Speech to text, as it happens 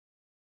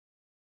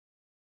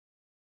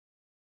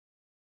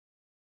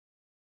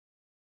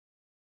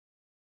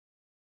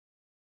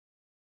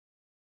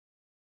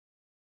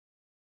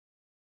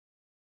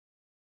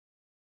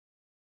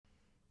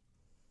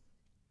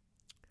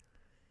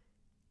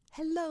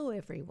Hello,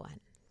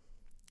 everyone.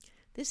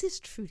 This is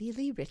Trudy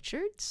Lee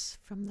Richards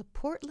from the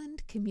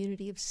Portland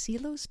community of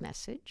Seelo's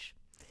Message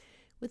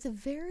with a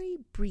very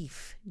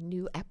brief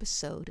new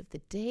episode of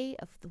The Day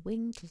of the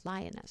Winged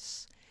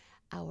Lioness,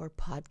 our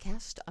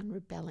podcast on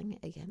rebelling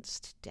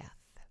against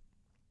death.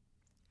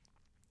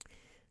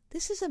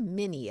 This is a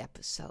mini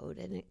episode,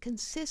 and it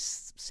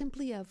consists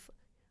simply of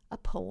a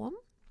poem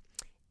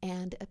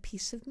and a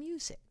piece of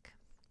music.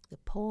 The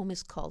poem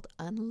is called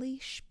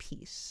Unleash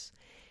Peace,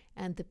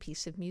 and the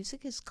piece of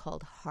music is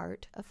called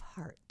Heart of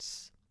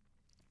Hearts.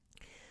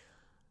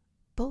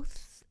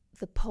 Both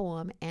the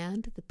poem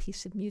and the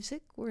piece of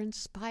music were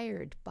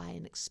inspired by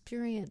an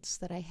experience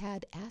that I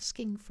had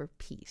asking for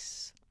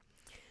peace.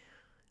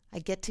 I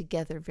get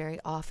together very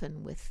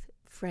often with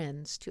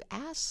friends to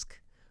ask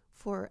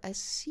for a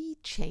sea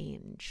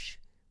change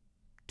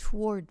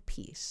toward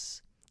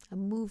peace, a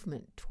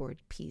movement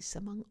toward peace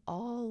among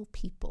all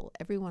people,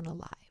 everyone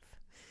alive.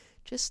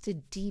 Just a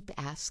deep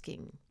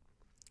asking,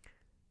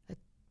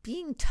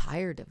 being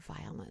tired of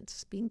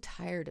violence, being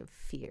tired of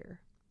fear.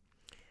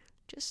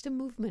 Just a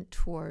movement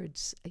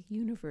towards a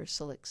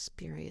universal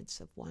experience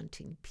of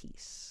wanting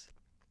peace.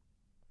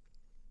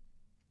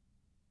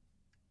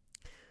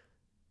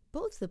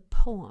 Both the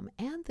poem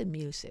and the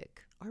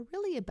music are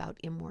really about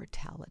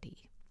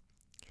immortality.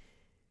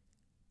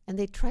 And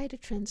they try to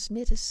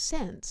transmit a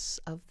sense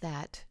of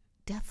that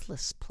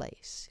deathless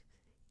place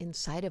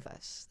inside of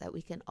us that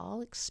we can all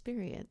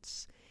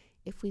experience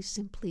if we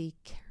simply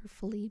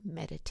carefully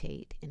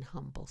meditate in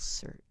humble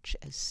search,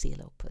 as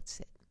Seelo puts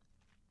it.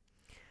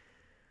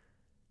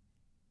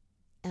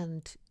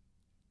 And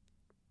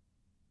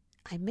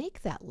I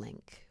make that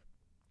link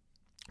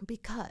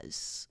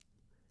because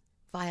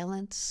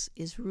violence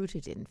is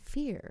rooted in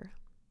fear,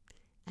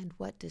 and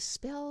what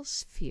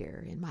dispels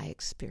fear, in my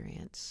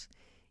experience,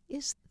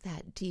 is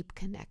that deep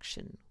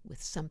connection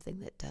with something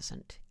that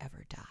doesn't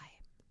ever die.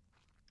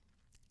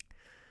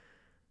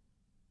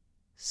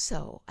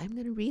 So I'm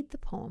going to read the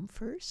poem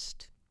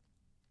first,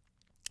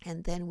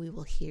 and then we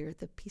will hear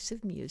the piece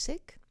of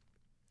music,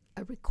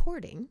 a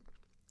recording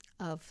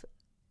of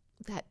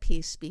that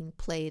piece being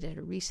played at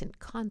a recent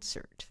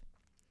concert,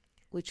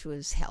 which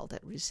was held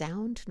at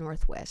Resound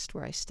Northwest,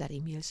 where I study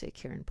music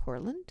here in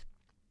Portland.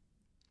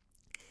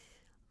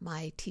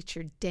 My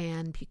teacher,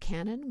 Dan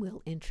Buchanan,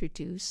 will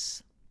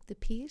introduce the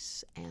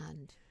piece,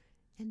 and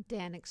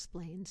Dan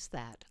explains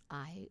that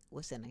I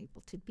was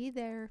unable to be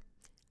there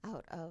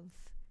out of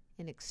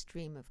an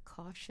extreme of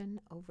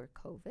caution over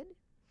COVID,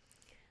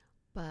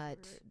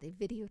 but they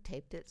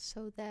videotaped it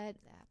so that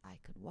I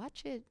could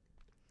watch it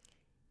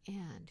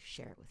and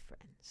share it with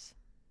friends.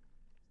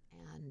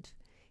 And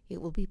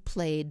it will be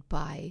played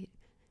by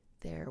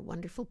their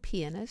wonderful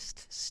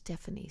pianist,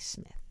 Stephanie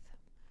Smith.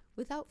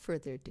 Without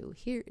further ado,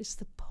 here is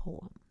the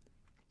poem.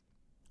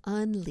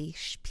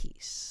 Unleash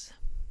Peace.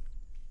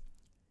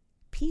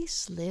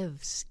 Peace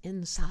lives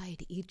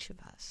inside each of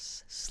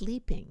us,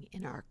 sleeping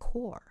in our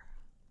core.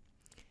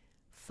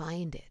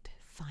 Find it,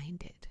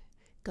 find it.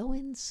 Go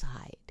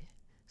inside,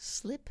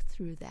 slip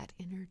through that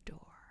inner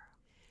door,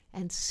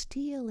 and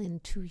steal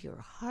into your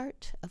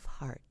heart of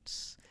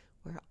hearts,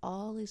 where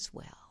all is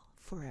well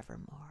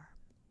forevermore.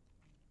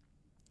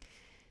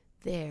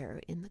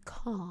 There, in the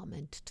calm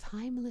and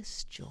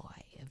timeless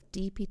joy of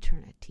deep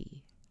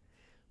eternity,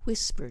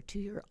 whisper to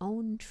your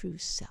own true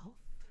self,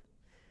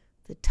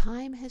 the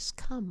time has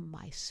come,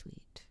 my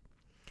sweet,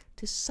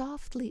 to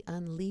softly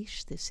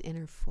unleash this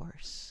inner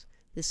force,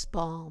 this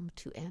balm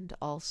to end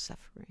all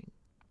suffering.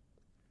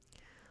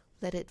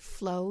 Let it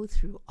flow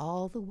through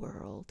all the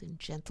world in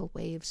gentle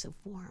waves of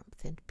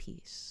warmth and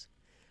peace,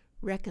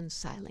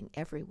 reconciling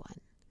everyone,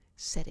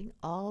 setting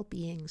all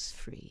beings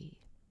free.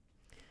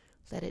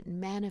 Let it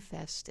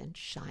manifest and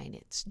shine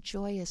its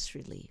joyous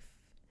relief,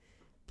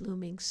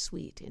 blooming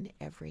sweet in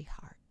every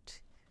heart,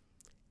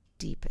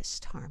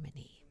 deepest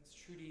harmony.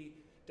 Trudy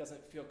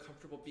doesn't feel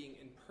comfortable being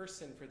in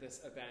person for this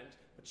event,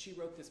 but she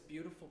wrote this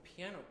beautiful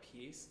piano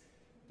piece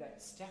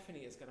that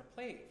Stephanie is going to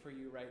play for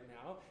you right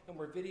now, and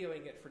we're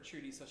videoing it for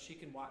Trudy so she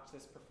can watch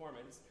this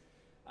performance.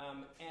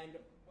 And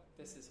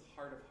this is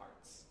Heart of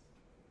Hearts.